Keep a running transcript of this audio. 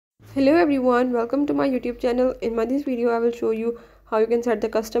Hello everyone, welcome to my YouTube channel. In this video I will show you how you can set the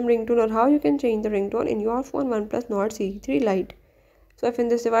custom ringtone or how you can change the ringtone in your phone Oneplus Nord CE Lite. So if in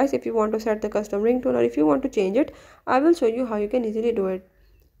this device, if you want to set the custom ringtone or if you want to change it, I will show you how you can easily do it.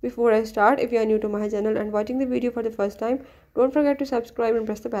 Before I start, if you are new to my channel and watching the video for the first time, don't forget to subscribe and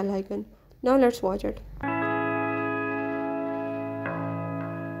press the bell icon. Now let's watch it.